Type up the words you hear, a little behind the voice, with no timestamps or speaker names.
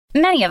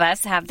Many of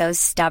us have those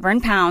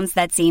stubborn pounds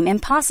that seem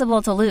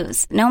impossible to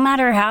lose, no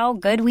matter how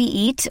good we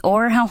eat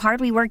or how hard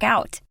we work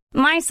out.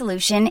 My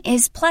solution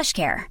is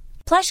PlushCare.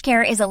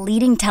 PlushCare is a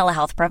leading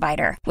telehealth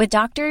provider with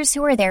doctors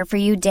who are there for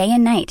you day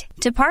and night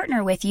to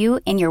partner with you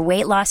in your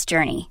weight loss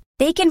journey.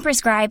 They can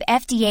prescribe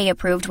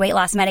FDA-approved weight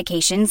loss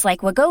medications like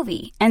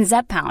Wegovy and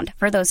Zepbound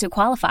for those who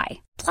qualify.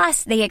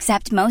 Plus, they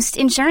accept most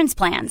insurance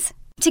plans.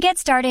 To get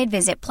started,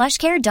 visit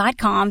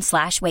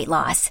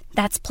plushcare.com/weightloss.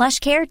 That's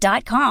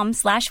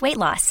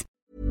plushcare.com/weightloss.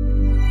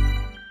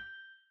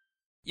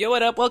 Yo,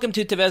 what up? Welcome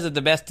to Tevez at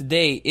the Best.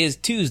 Today is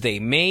Tuesday,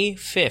 May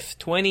 5th,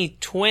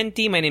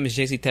 2020. My name is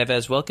JC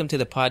Tevez. Welcome to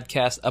the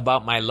podcast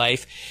about my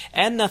life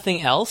and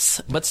nothing else.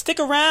 But stick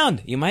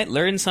around. You might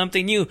learn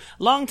something new.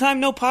 Long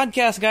time no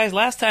podcast, guys.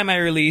 Last time I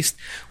released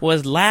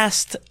was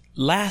last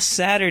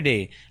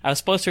Saturday. I was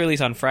supposed to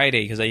release on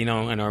Friday because, I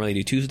normally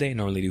do Tuesday, I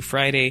normally do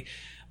Friday.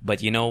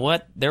 But you know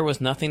what? There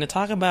was nothing to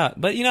talk about.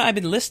 But, I've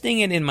been listing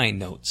it in my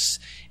notes.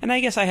 And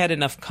I guess I had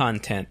enough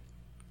content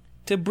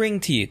to bring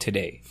to you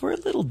today for a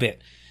little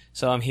bit.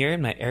 So I'm here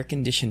in my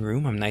air-conditioned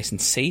room. I'm nice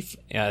and safe.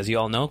 As you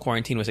all know,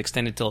 quarantine was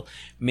extended till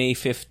May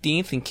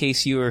 15th in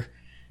case you were,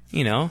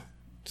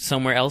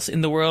 somewhere else in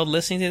the world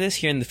listening to this.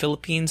 Here in the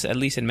Philippines, at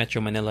least in Metro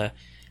Manila,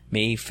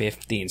 May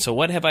 15th. So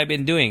what have I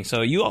been doing?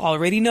 So you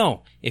already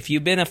know. If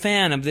you've been a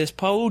fan of this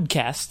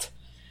podcast,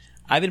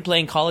 I've been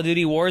playing Call of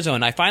Duty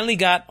Warzone. I finally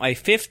got my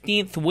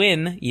 15th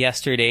win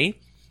yesterday.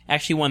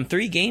 Actually won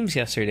 3 games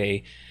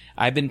yesterday.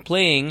 I've been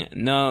playing,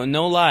 no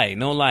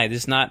lie.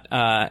 This is not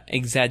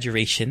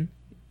exaggeration.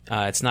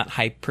 It's not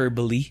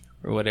hyperbole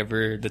or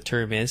whatever the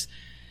term is.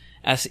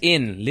 As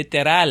in,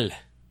 literal,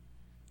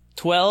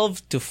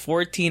 12 to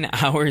 14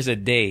 hours a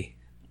day.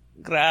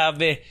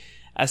 Grabe.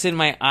 As in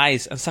my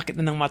eyes, ang sakit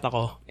na ng mata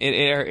ko.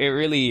 It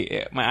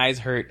really, my eyes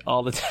hurt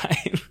all the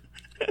time.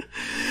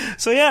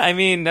 So yeah,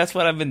 that's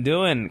what I've been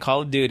doing,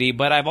 Call of Duty.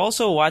 But I've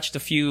also watched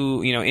a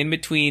few, in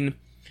between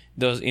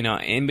those,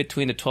 in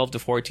between the 12 to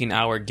 14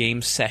 hour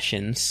game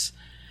sessions,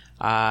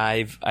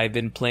 I've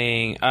been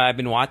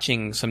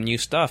watching some new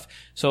stuff.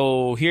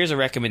 So here's a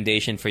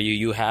recommendation for you.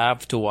 You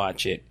have to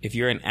watch it. If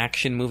you're an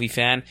action movie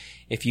fan,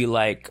 if you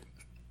like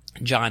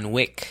John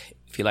Wick,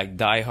 if you like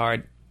Die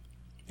Hard,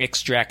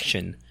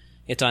 Extraction.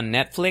 It's on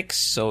Netflix,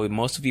 so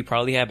most of you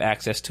probably have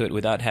access to it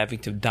without having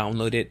to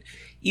download it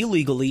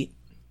illegally.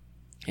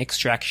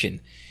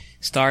 Extraction,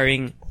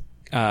 starring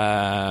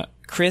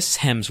Chris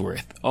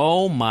Hemsworth.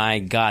 Oh my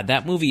god,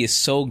 that movie is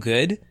so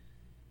good.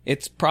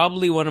 It's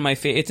probably one of my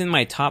favorite. It's in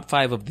my top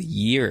 5 of the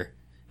year.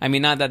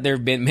 Not that there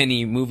have been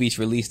many movies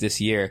released this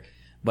year,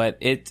 but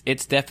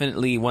it's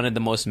definitely one of the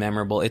most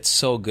memorable. It's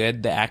so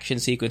good. The action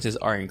sequences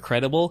are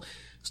incredible.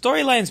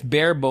 Storyline's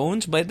bare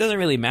bones, but it doesn't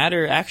really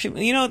matter.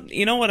 Actually,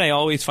 you know what I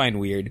always find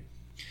weird?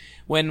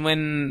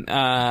 When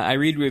I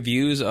read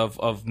reviews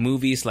of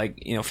movies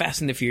like,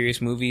 Fast and the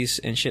Furious movies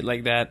and shit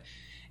like that,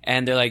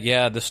 and they're like,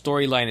 yeah, the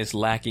storyline is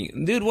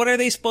lacking. Dude, what are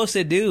they supposed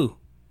to do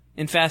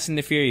in Fast and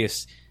the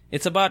Furious?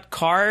 It's about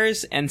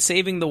cars and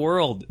saving the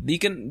world.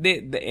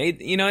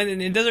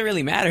 It doesn't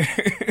really matter.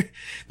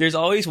 There's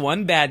always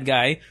one bad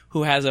guy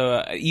who has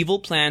a evil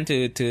plan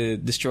to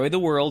destroy the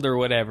world or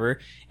whatever,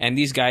 and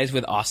these guys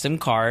with awesome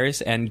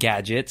cars and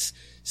gadgets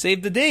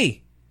save the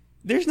day.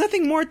 There's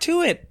nothing more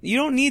to it. You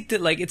don't need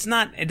to,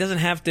 it doesn't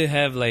have to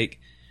have,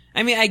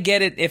 I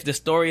get it if the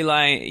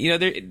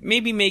storyline,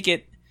 maybe make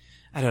it,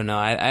 I don't know.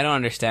 I don't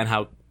understand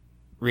how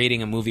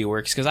rating a movie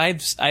works, because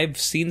I've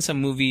seen some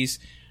movies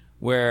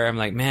where I'm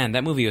like, man,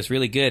 that movie was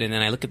really good, and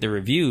then I look at the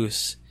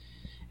reviews,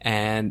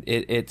 and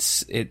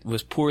it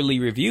was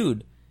poorly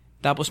reviewed.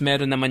 Tapos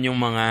meron naman yung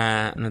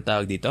mga, ano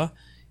tawag dito?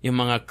 Yung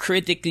mga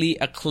critically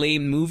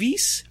acclaimed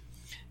movies,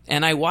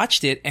 and I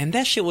watched it, and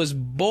that shit was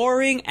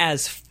boring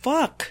as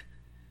fuck.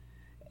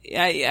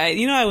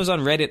 I was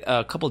on Reddit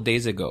a couple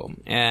days ago,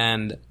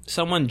 and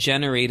someone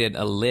generated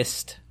a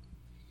list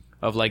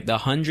of the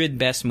 100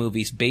 best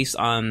movies based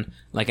on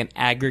an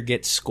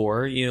aggregate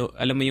score.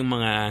 Alam mo yung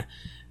mga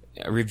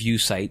review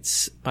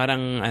sites,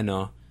 parang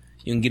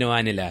yung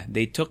ginawa nila.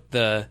 They took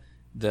the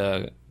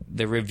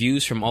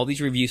reviews from all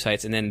these review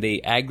sites, and then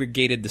they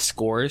aggregated the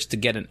scores to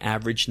get an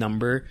average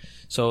number.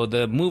 So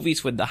the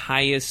movies with the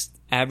highest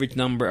average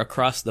number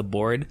across the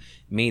board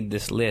made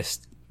this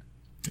list.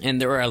 And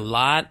there were a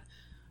lot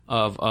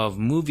of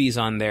movies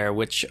on there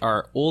which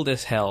are old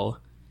as hell,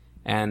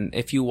 and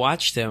if you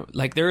watch them,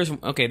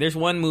 there's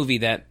one movie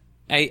that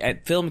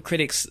film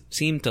critics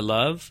seem to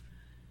love,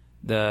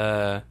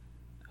 that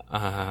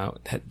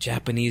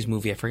Japanese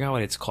movie, I forgot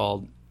what it's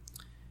called.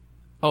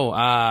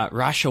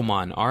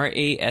 Rashomon,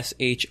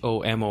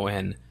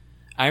 Rashomon.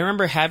 I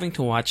remember having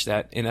to watch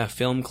that in a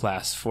film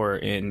class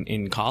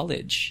in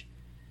college.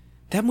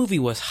 That movie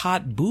was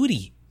hot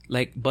booty,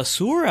 like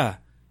basura.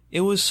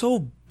 It was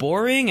so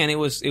boring, and it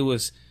was.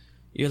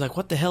 You're like,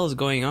 what the hell is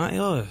going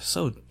on?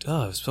 So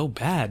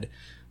bad.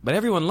 But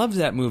everyone loves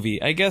that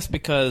movie, I guess,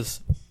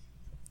 because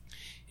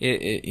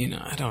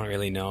I don't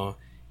really know.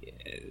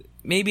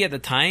 Maybe at the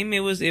time it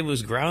was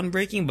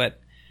groundbreaking,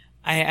 but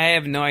I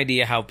have no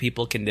idea how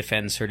people can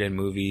defend certain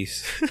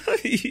movies.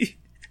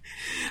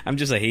 I'm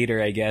just a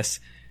hater, I guess.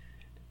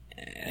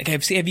 Like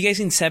have you guys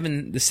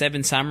seen the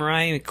Seven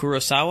Samurai,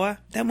 Kurosawa?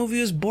 That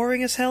movie was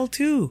boring as hell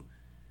too.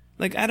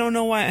 Like, I don't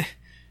know why.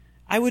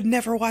 I would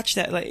never watch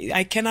that. Like,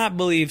 I cannot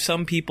believe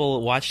some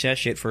people watch that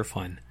shit for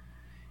fun.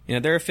 You know,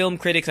 there are film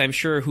critics, I'm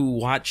sure, who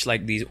watch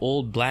like these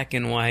old black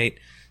and white,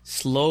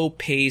 slow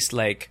paced,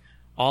 like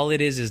all it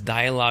is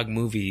dialogue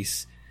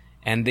movies,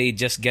 and they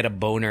just get a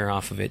boner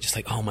off of it. Just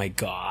like, oh my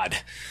god,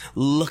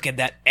 look at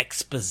that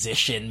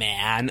exposition,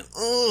 man.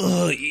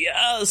 Oh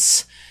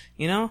yes.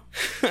 You know,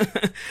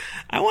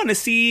 I want to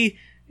see,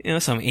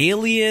 some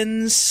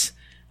aliens.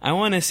 I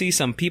want to see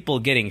some people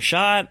getting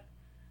shot.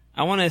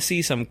 I want to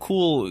see some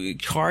cool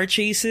car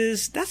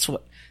chases. That's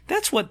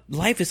what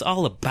life is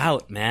all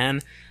about,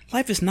 man.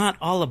 Life is not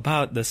all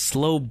about the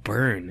slow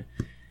burn.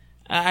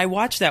 I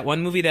watched that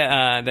one movie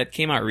that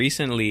came out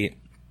recently.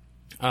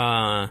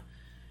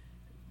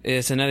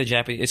 It's another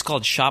Japanese. It's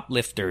called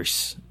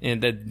Shoplifters, in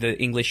the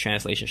English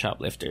translation,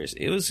 Shoplifters.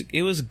 It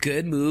was a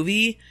good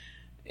movie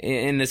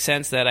in the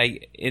sense that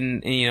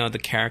the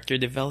character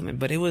development,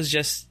 but it was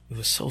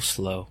so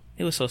slow.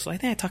 It was so slow. I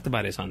think I talked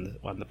about it on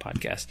the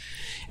podcast.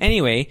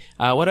 Anyway,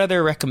 what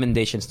other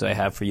recommendations do I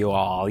have for you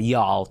all,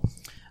 y'all?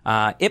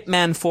 Ip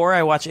Man 4.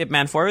 I watched Ip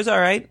Man 4. It was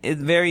alright.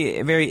 It's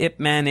very, very Ip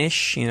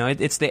Man-ish.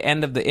 It's the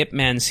end of the Ip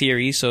Man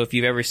series. So if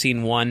you've ever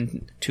seen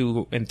 1,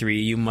 2, and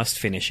 3, you must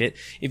finish it.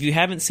 If you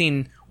haven't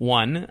seen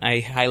 1, I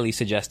highly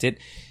suggest it.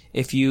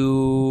 If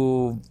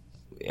you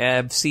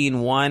have seen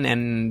 1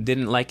 and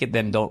didn't like it,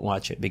 then don't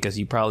watch it, because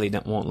you probably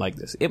won't like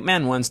this. Ip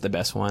Man 1's the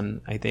best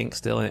one, I think,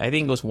 still. I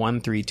think it goes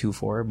 1, 3, 2,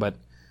 4, but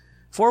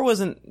 4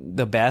 wasn't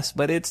the best,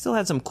 but it still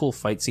had some cool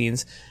fight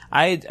scenes.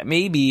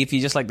 Maybe if you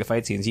just like the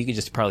fight scenes, you could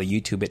just probably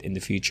YouTube it in the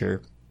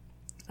future.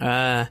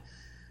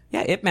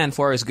 Ip Man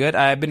 4 is good.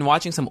 I've been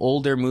watching some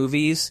older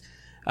movies.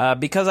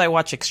 Because I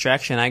watch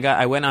Extraction,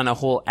 I went on a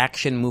whole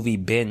action movie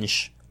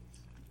binge.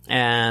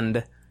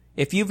 And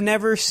if you've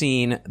never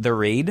seen The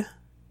Raid,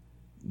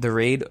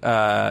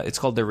 it's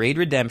called The Raid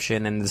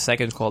Redemption, and the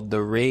second is called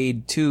The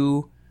Raid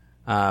 2,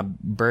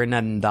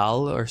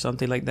 Bernandal or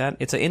something like that.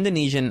 It's an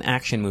Indonesian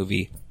action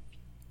movie.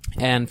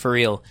 And for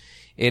real,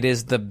 it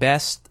is the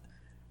best.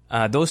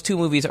 Those two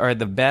movies are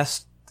the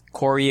best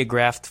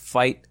choreographed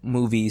fight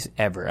movies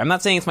ever. I'm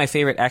not saying it's my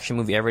favorite action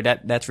movie ever.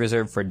 That's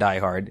reserved for Die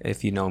Hard,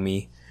 if you know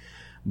me.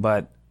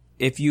 But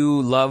if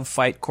you love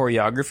fight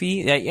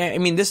choreography, I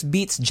mean, this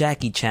beats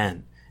Jackie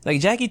Chan.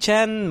 Like, Jackie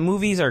Chan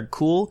movies are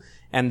cool,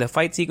 and the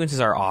fight sequences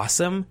are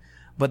awesome.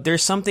 But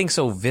there's something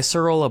so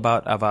visceral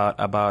about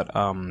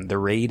The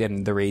Raid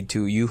and The Raid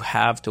 2. You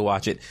have to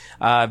watch it.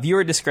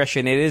 Viewer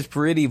discretion. It is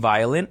pretty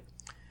violent.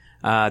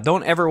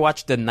 Don't ever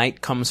watch The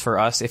Night Comes for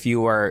Us if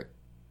you are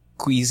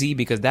queasy,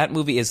 because that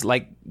movie is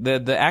like,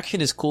 the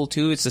action is cool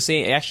too. It's the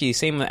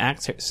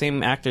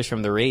same actors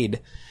from The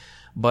Raid,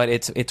 but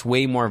it's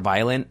way more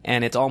violent,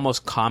 and it's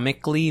almost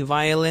comically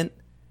violent.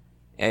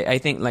 I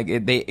think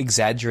like they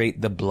exaggerate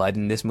the blood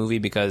in this movie,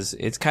 because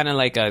it's kind of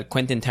like a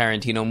Quentin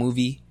Tarantino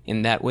movie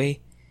in that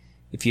way.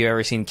 If you've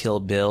ever seen Kill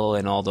Bill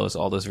and all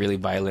those really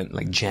violent,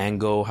 like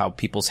Django, how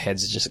people's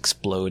heads just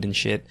explode and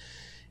shit.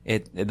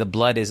 The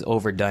blood is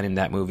overdone in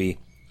that movie,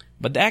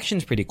 but the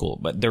action's pretty cool.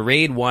 But The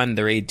Raid 1,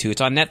 The Raid 2,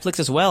 it's on Netflix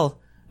as well.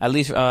 At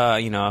least,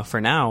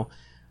 for now,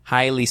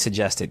 highly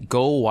suggested.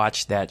 Go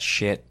watch that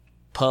shit,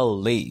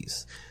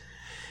 please.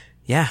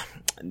 Yeah,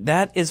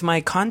 that is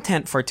my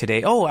content for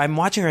today. Oh, I'm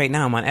watching right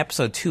now. I'm on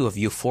episode 2 of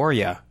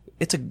Euphoria.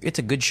 It's a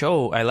good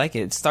show. I like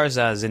it. It stars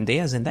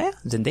Zendaya.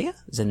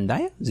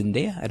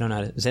 I don't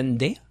know.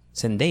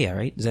 Zendaya,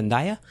 right?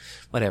 Zendaya,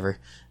 whatever.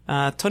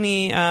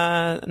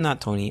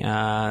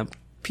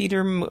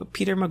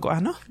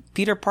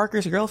 Peter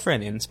Parker's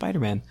girlfriend in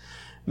Spider-Man.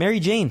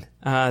 Mary Jane.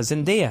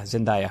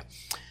 Zendaya.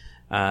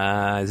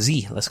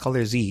 Z. Let's call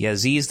her Z. Yeah,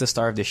 Z is the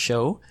star of the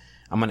show.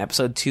 I'm on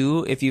episode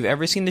 2. If you've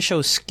ever seen the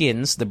show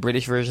Skins, the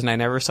British version, I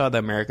never saw the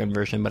American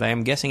version, but I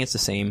am guessing it's the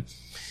same.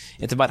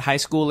 It's about high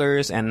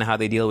schoolers and how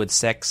they deal with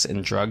sex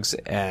and drugs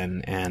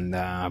and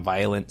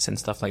violence and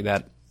stuff like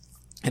that.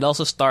 It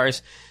also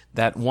stars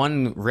that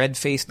one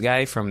red-faced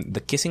guy from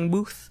The Kissing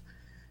Booth.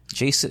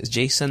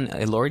 Jason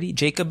Elordi?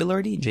 Jacob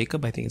Elordi?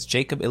 I think it's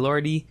Jacob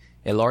Elordi.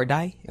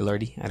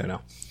 Elordi? I don't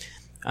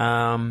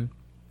know.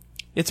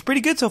 It's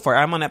pretty good so far.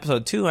 I'm on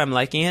episode 2. I'm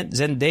liking it.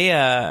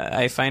 Zendaya,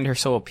 I find her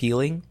so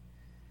appealing.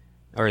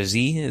 Or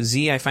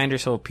Z, I find her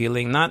so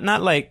appealing.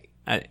 Not like,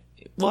 I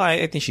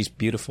think she's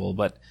beautiful,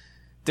 but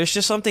there's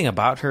just something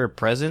about her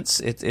presence.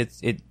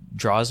 It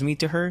draws me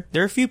to her.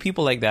 There are a few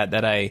people like that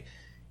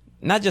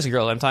not just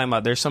girls, I'm talking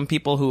about, there's some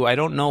people who I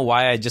don't know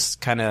why, I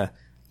just kind of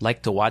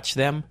like to watch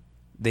them.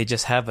 They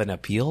just have an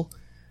appeal.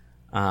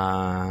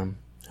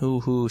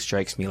 Who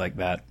strikes me like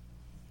that?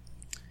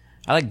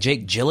 I like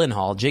Jake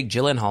Gyllenhaal. Jake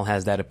Gyllenhaal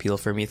has that appeal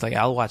for me. It's like,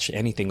 I'll watch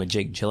anything with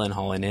Jake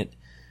Gyllenhaal in it.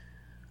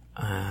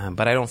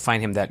 But I don't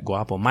find him that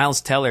guapo.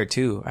 Miles Teller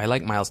too. I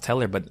like Miles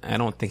Teller, but I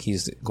don't think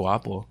he's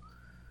guapo.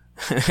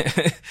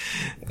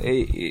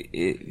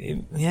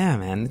 Yeah,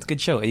 man, it's a good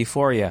show.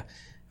 Euphoria.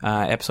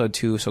 episode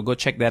 2. So go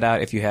check that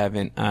out if you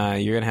haven't.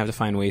 You're gonna have to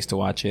find ways to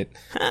watch it.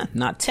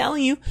 Not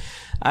telling you.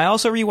 I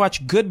also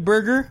rewatched Good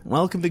Burger.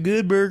 Welcome to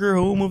Good Burger,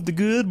 home of the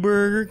Good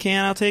Burger.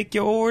 Can I take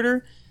your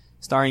order?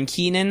 Starring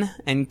Keenan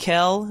and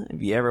Kel.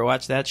 If you ever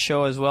watched that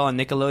show as well on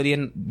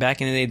Nickelodeon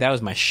back in the day, that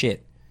was my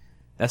shit.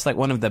 That's like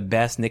one of the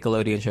best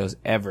Nickelodeon shows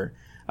ever.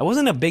 I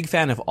wasn't a big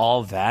fan of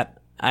all that.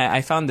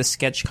 I found the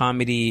sketch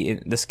comedy,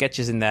 the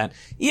sketches in that.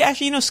 Yeah,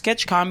 actually,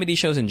 sketch comedy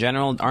shows in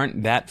general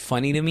aren't that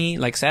funny to me.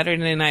 Like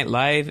Saturday Night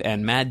Live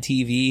and Mad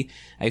TV,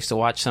 I used to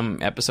watch some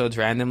episodes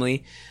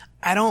randomly.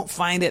 I don't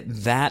find it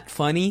that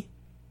funny.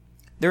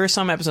 There are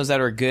some episodes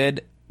that are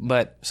good,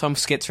 but some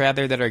skits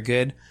rather that are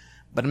good.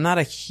 But I'm not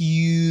a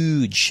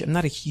huge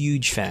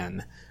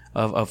fan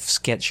of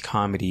sketch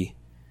comedy.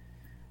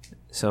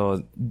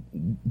 So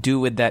do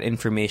with that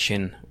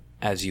information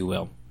as you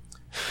will.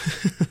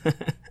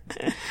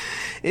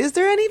 Is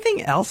there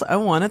anything else I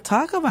want to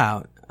talk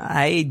about?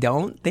 I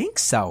don't think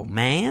so,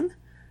 man.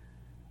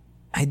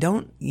 I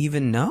don't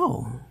even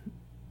know.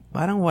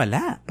 Parang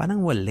wala.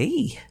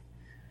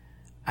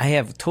 I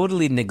have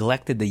totally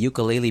neglected the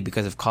ukulele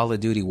because of Call of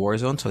Duty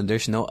Warzone, so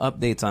there's no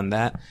updates on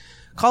that.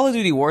 Call of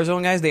Duty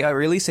Warzone, guys, they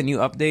released a new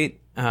update.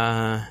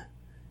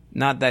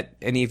 Not that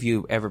any of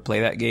you ever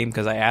play that game,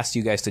 because I asked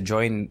you guys to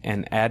join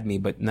and add me,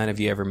 but none of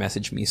you ever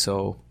messaged me,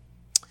 so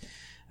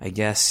I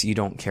guess you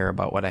don't care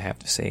about what I have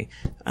to say.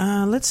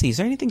 Let's see, is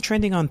there anything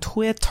trending on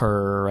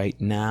Twitter right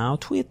now?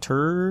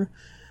 Twitter.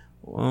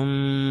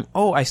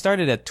 I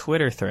started a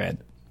Twitter thread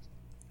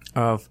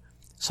of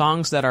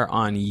songs that are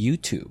on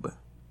YouTube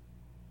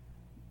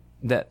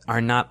that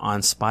are not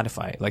on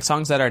Spotify. Like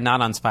songs that are not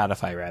on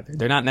Spotify, rather.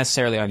 They're not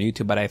necessarily on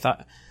YouTube, but I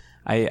thought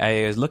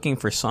I was looking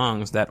for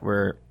songs that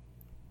were...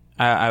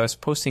 I was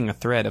posting a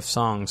thread of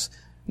songs.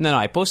 No,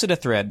 I posted a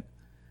thread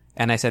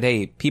and I said,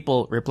 hey,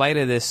 people, reply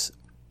to this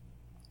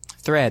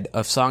thread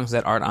of songs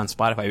that aren't on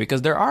Spotify,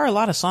 because there are a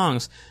lot of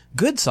songs,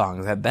 good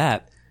songs at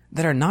that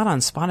are not on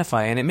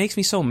Spotify, and it makes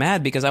me so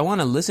mad because I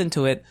want to listen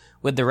to it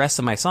with the rest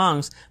of my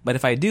songs, but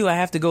if I do, I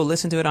have to go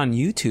listen to it on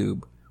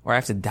YouTube or I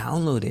have to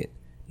download it,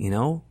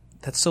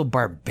 That's so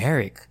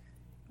barbaric.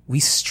 We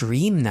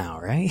stream now,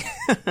 right?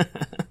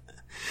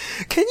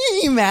 Can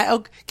you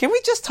imagine? Can we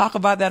just talk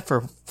about that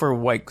for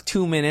like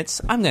 2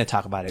 minutes? I'm going to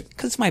talk about it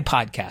because it's my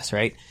podcast,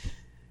 right?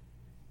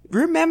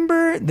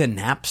 Remember the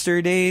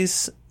Napster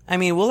days? I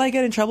mean, will I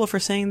get in trouble for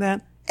saying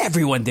that?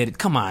 Everyone did it.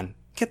 Come on.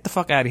 Get the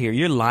fuck out of here.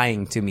 You're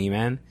lying to me,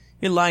 man.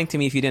 You're lying to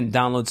me if you didn't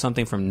download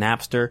something from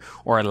Napster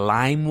or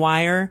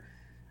LimeWire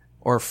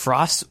or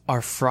Frost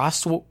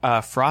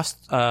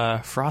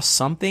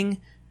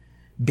something.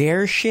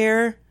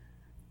 BearShare.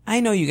 I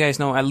know you guys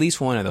know at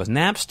least one of those.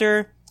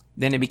 Napster,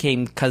 then it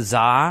became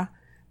Kazaa,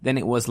 then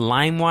it was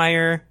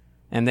LimeWire,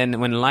 and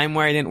then when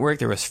LimeWire didn't work,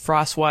 there was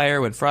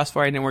FrostWire. When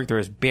FrostWire didn't work, there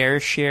was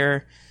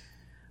BearShare.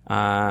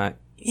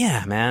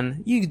 Yeah,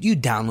 man, you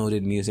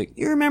downloaded music.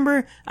 You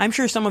remember? I'm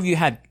sure some of you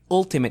had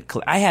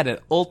I had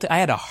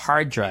a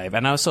hard drive,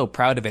 and I was so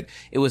proud of it.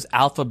 It was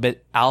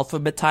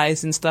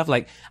alphabetized and stuff.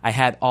 Like I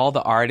had all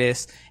the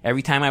artists.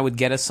 Every time I would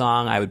get a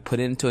song, I would put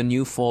it into a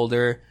new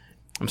folder.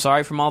 I'm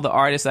sorry from all the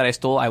artists that I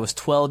stole. I was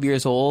 12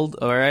 years old,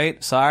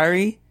 alright?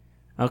 Sorry.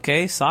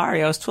 Okay,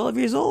 sorry. I was 12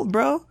 years old,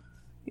 bro.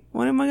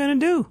 What am I gonna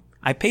do?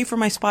 I pay for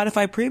my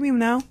Spotify premium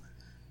now.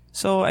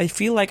 So I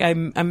feel like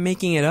I'm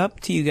making it up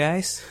to you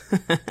guys.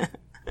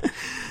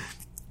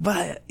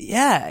 But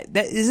yeah,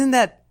 isn't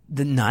that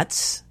the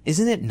nuts?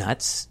 Isn't it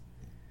nuts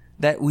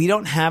that we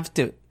don't have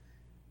to,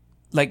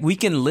 like, we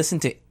can listen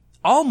to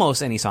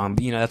almost any song.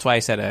 That's why I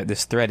said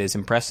this thread is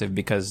impressive,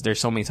 because there's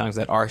so many songs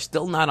that are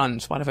still not on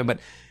Spotify, but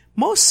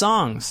most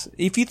songs,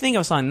 if you think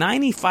of a song,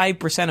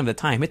 95% of the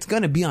time, it's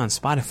going to be on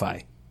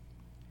Spotify.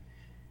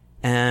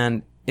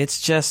 And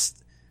it's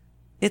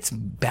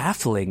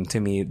baffling to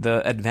me,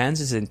 the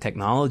advances in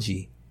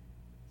technology.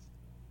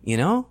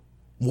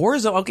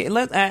 Warzone, okay,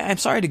 I'm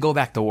sorry to go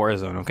back to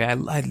Warzone, okay?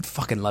 I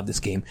fucking love this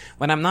game.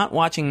 When I'm not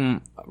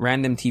watching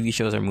random TV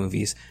shows or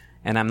movies,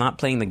 and I'm not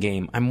playing the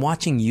game, I'm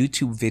watching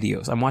YouTube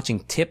videos. I'm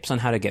watching tips on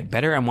how to get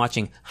better. I'm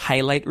watching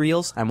highlight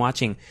reels. I'm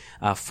watching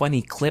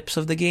funny clips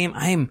of the game.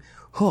 I'm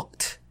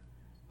hooked.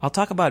 I'll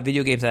talk about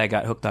video games that I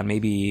got hooked on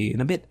maybe in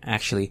a bit,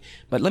 actually.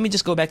 But let me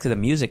just go back to the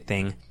music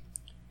thing.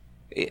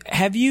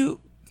 Did you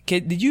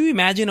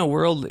imagine a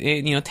world,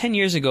 10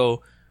 years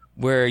ago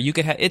where you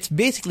could have, it's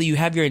basically you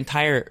have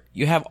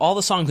all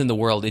the songs in the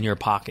world in your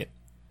pocket.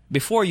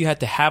 Before you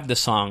had to have the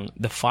song,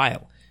 the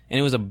file. And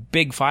it was a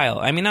big file.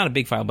 I mean, not a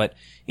big file, but,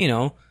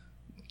 3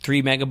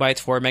 megabytes,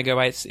 4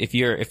 megabytes. If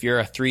you're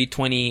a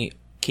 320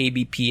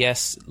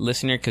 kbps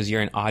listener, because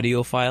you're an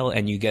audiophile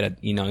and you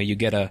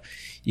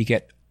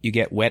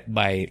get wet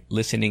by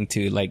listening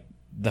to like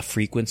the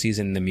frequencies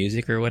in the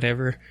music or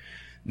whatever,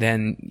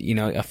 then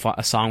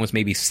a song was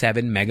maybe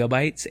 7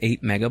 megabytes,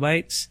 8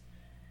 megabytes.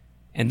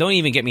 And don't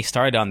even get me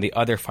started on the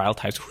other file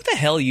types. Who the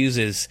hell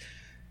uses,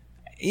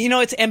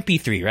 it's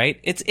MP3, right?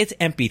 It's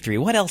MP3.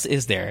 What else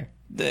is there?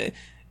 The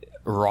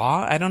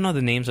RAW? I don't know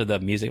the names of the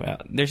music.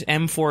 There's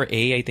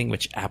M4A, I think,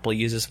 which Apple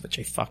uses, which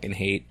I fucking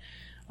hate.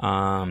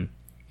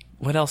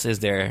 What else is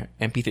there?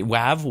 MP3,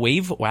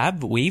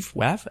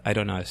 WAV. I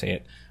don't know how to say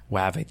it.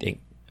 WAV, I think.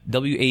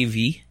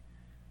 WAV.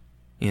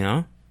 You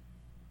know,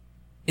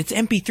 it's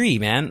MP3,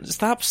 man.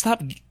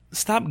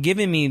 Stop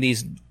giving me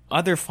these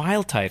other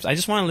file types. I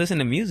just want to listen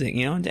to music,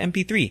 you know, into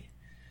MP3.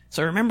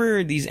 So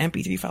remember these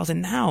MP3 files,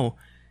 and now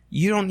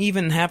you don't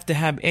even have to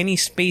have any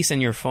space in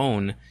your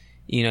phone.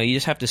 You know, you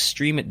just have to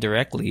stream it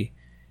directly,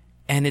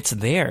 and it's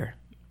there.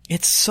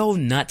 It's so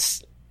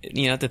nuts,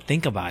 you know, to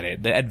think about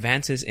it. The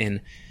advances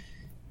in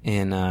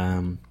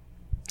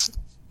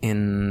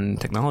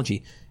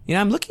technology. You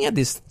know, I'm looking at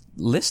this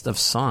list of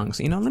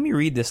songs. You know, let me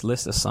read this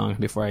list of songs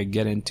before I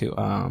get into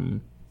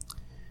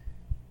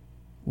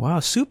wow,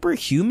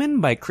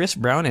 Superhuman by Chris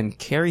Brown and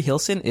Carrie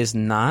Hilson is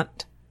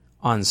not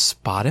on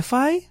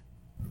Spotify?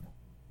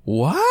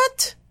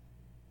 What?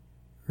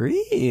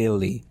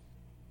 Really?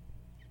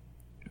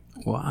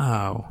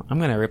 Wow. I'm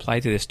going to reply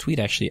to this tweet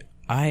actually.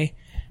 I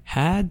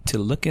had to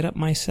look it up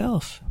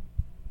myself.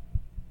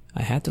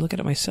 I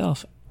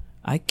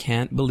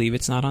can't believe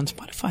it's not on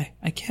Spotify.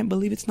 I can't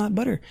believe it's not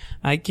Butter.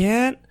 I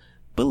can't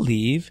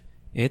believe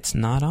it's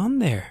not on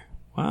there.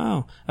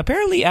 Wow.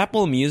 Apparently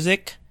Apple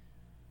Music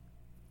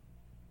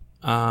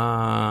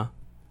has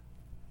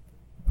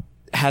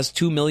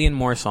 2 million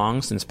more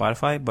songs than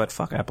Spotify, but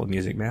fuck Apple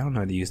Music, man. I don't know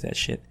how to use that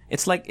shit.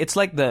 It's like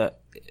the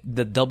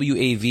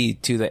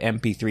WAV to the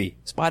MP3.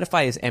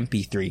 Spotify is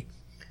MP3.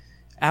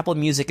 Apple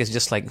Music is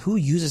just like, who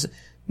uses...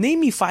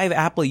 Name me 5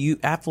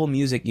 Apple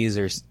Music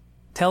users.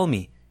 Tell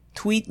me.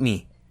 Tweet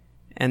me.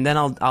 And then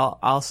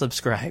I'll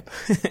subscribe.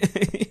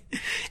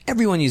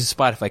 Everyone uses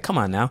Spotify. Come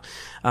on now.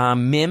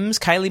 Mims,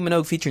 Kylie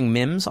Minogue featuring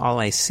Mims, All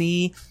I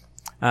See.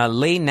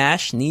 Leigh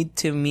Nash, Need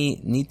to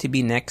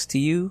Be Next to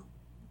You.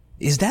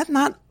 Is that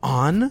not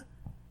on?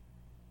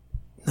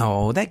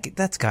 No,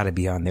 that's gotta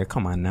be on there.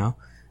 Come on now.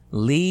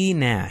 Leigh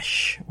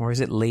Nash. Or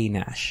is it Leigh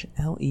Nash?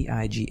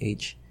 Leigh.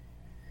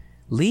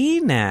 Leigh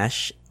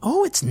Nash.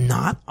 Oh, it's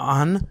not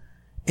on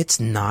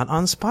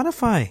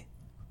Spotify.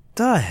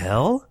 The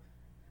hell?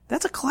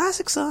 That's a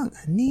classic song.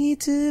 I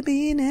need to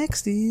be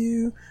next to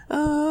you.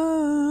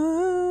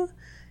 Oh.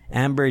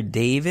 Amber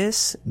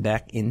Davis,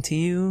 Back Into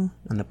You.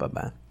 Ano pa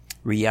ba?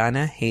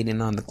 Rihanna, Hating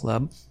on the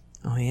Club.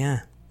 Oh yeah.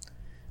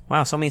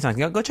 Wow, so many songs.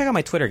 Go check out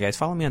my Twitter, guys.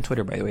 Follow me on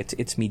Twitter, by the way.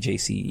 It's me,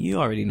 JC. You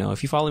already know.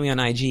 If you follow me on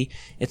IG,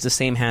 it's the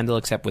same handle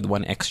except with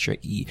one extra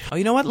E. Oh,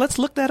 you know what? Let's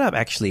look that up,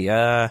 actually.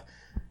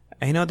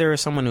 I know there was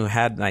someone who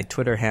had my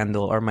Twitter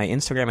handle or my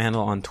Instagram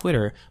handle on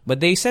Twitter, but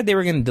they said they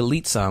were going to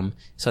delete some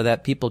so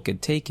that people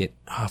could take it.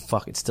 Oh,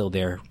 fuck, it's still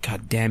there.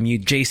 God damn you,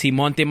 JC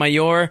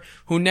Montemayor,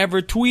 who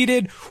never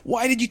tweeted.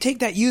 Why did you take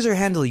that user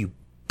handle, you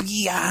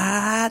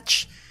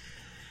biatch?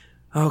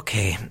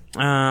 Okay.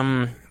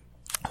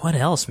 What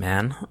else,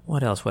 man?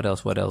 What else was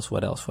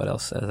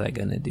I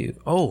gonna do?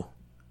 Oh,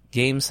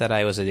 games that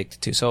I was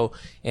addicted to. So,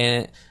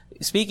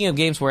 speaking of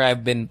games where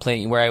I've been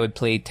playing, where I would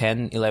play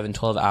 10, 11,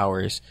 12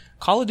 hours,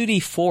 Call of Duty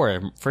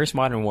 4, First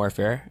Modern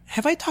Warfare.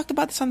 Have I talked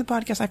about this on the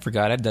podcast? I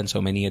forgot. I've done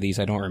so many of these,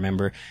 I don't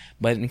remember.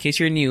 But in case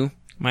you're new,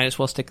 might as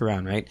well stick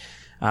around, right?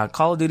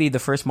 Call of Duty, the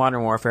First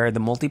Modern Warfare, the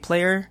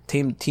multiplayer,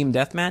 team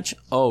deathmatch.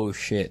 Oh,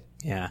 shit.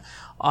 Yeah.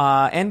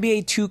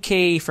 NBA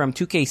 2K from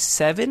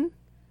 2K7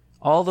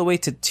 all the way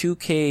to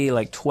 2K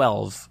like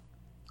 12.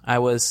 I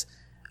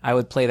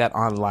would play that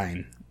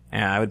online.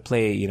 And I would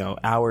play,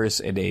 hours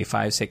a day,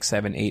 5, 6,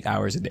 7, 8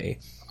 hours a day.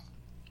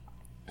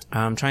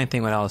 I'm trying to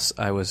think what else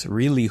I was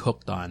really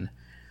hooked on.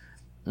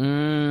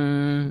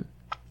 I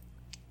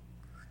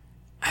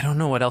don't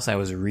know what else I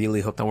was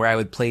really hooked on where I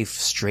would play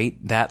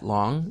straight that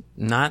long.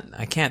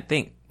 I can't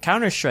think.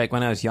 Counter-Strike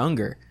when I was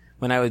younger.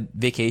 When I would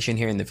vacation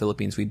here in the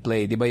Philippines, we'd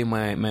play. Di ba yung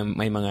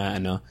may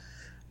mga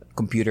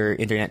computer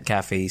internet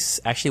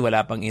cafes? Actually,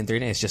 wala pang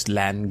internet. It's just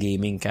LAN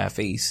gaming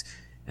cafes.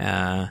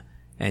 And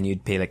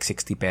you'd pay like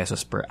 60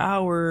 pesos per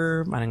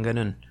hour. Parang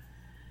ganun.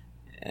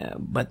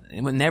 But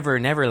it would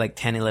never like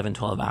 10, 11,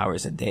 12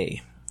 hours a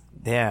day.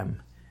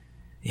 Damn.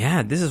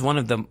 Yeah, this is one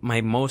of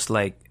my most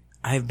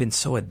I've been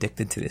so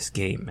addicted to this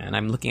game, man.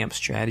 I'm looking up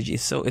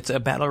strategies. So it's a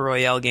battle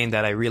royale game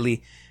that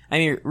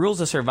Rules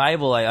of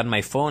Survival on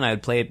my phone, I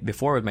would play it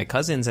before with my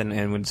cousins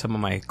and with some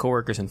of my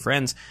coworkers and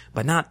friends,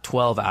 but not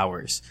 12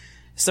 hours.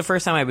 It's the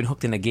first time I've been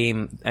hooked in a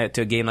game,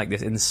 to a game like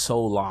this in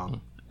so long.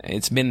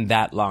 It's been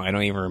that long. I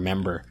don't even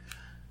remember.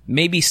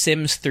 Maybe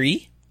Sims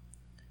 3,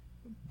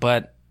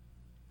 but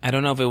I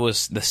don't know if it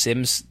was the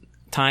Sims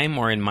time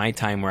or in my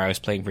time where I was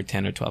playing for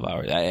 10 or 12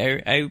 hours.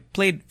 I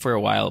played for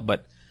a while,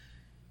 but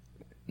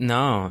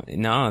no,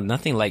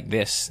 nothing like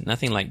this.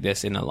 Nothing like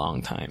this in a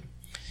long time.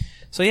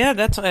 So yeah,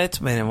 it's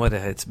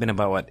been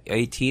about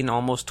 18,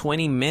 almost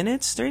 20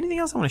 minutes. Is there anything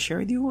else I want to share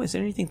with you? Is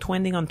there anything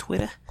trending on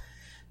Twitter?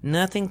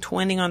 Nothing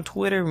trending on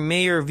Twitter.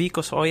 Mayor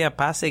Vico Soya,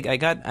 Pasig. I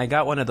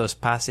got one of those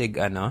Pasig,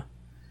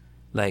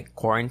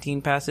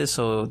 quarantine passes.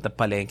 So the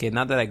palengke,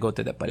 not that I go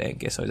to the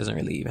palengke, so it doesn't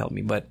really help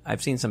me, but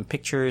I've seen some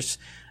pictures.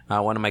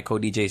 One of my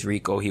co-DJs,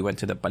 Rico, he went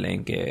to the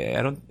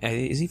palengke.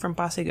 Is he from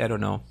Pasig? I don't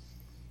know.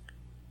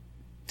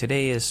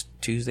 Today is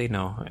Tuesday.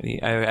 No,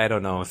 I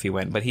don't know if he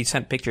went, but he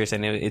sent pictures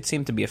and it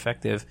seemed to be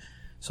effective.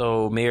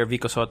 So Mayor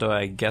Vico Soto,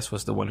 I guess,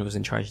 was the one who was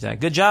in charge of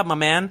that. Good job, my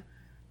man.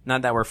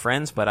 Not that we're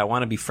friends, but I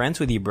want to be friends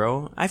with you,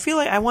 bro. I feel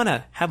like I want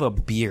to have a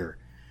beer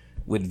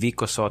with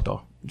Vico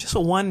Soto. Just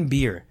one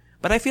beer.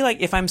 But I feel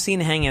like if I'm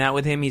seen hanging out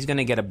with him, he's going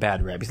to get a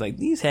bad rep. He's like,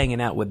 he's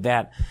hanging out with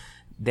that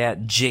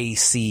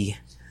JC,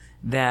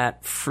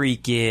 that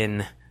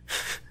freaking,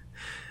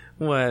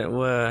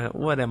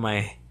 what am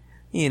I,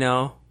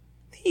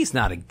 he's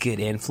not a good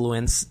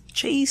influence.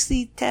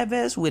 JC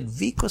Tevez with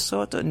Vico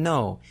Soto?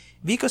 No.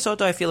 Vico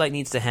Soto, I feel like,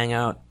 needs to hang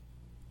out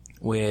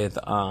with,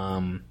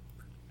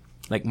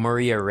 like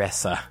Maria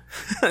Ressa.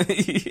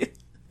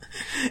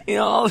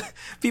 All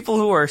people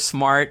who are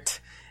smart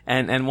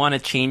and want to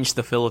change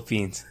the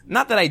Philippines.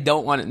 Not that I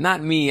don't want it.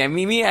 Not me. I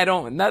mean, I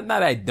don't, not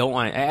that I don't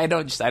want it. I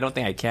don't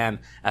think I can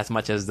as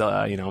much as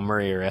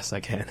Maria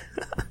Ressa can.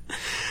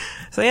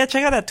 So yeah,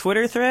 check out that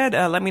Twitter thread.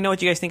 Let me know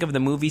what you guys think of the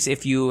movies.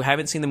 If you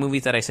haven't seen the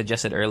movies that I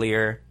suggested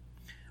earlier,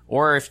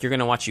 or if you're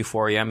going to watch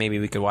Euphoria, maybe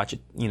we could watch it,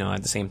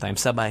 at the same time.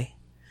 Sabay.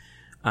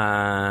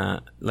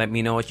 Let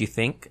me know what you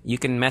think. You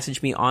can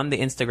message me on the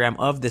Instagram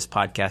of this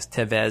podcast,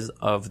 Tevez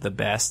of the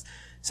Best.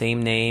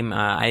 Same name.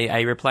 I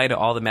reply to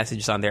all the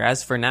messages on there.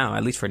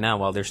 At least for now,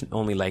 while there's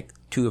only like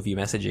 2 of you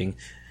messaging,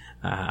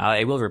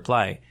 I will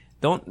reply.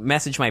 Don't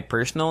message my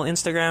personal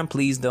Instagram.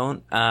 Please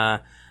don't.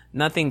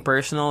 Nothing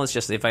personal. It's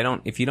just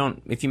if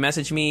you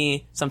message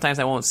me, sometimes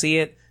I won't see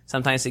it.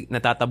 Sometimes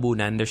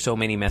natatabunan. There's so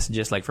many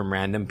messages like from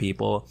random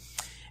people.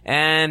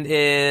 And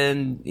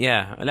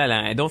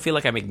I don't feel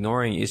like I'm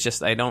ignoring you. It's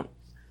just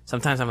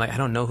sometimes I'm like, I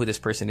don't know who this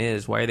person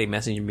is. Why are they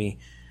messaging me?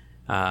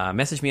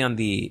 Message me on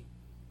the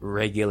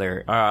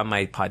regular, on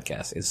my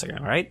podcast Instagram.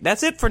 All right.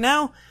 That's it for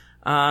now.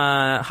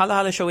 Hala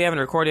Hala Show we haven't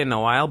recorded in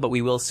a while, but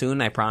we will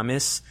soon, I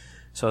promise.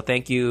 So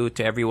thank you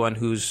to everyone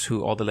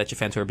all the Leche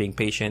fans who are being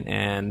patient.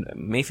 And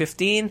May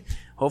 15,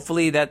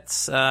 hopefully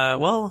that's, I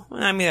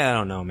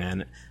don't know,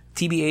 man.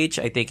 TBH,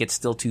 I think it's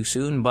still too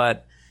soon,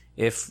 but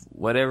if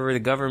whatever the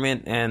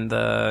government and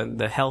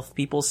the health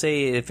people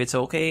say, if it's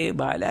okay,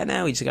 bahala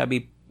na. We just gotta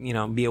be,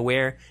 be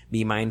aware,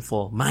 be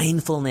mindful.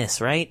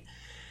 Mindfulness, right?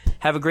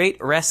 Have a great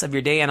rest of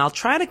your day, and I'll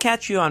try to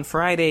catch you on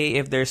Friday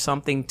if there's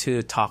something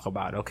to talk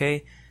about,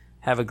 okay?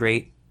 Have a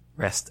great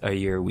rest of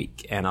your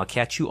week, and I'll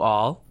catch you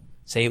all,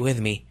 say it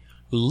with me,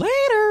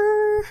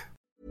 later!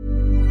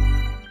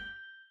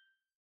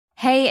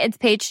 Hey, it's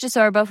Paige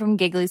DeSorbo from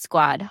Giggly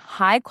Squad.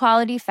 High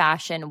quality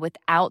fashion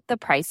without the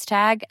price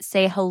tag.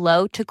 Say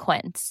hello to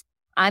Quince.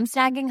 I'm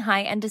snagging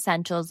high-end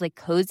essentials like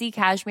cozy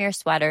cashmere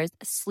sweaters,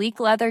 sleek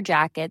leather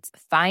jackets,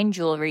 fine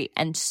jewelry,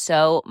 and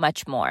so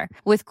much more.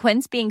 With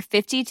Quince being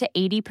 50 to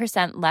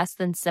 80% less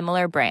than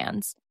similar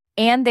brands.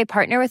 And they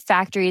partner with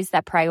factories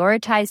that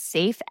prioritize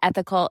safe,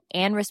 ethical,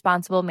 and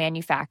responsible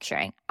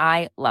manufacturing.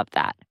 I love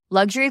that.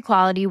 Luxury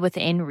quality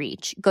within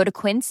reach. Go to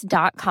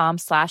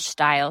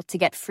quince.com/style to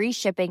get free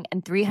shipping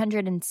and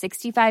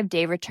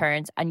 365-day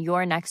returns on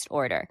your next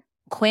order.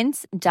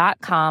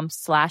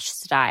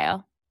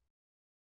 Quince.com/style.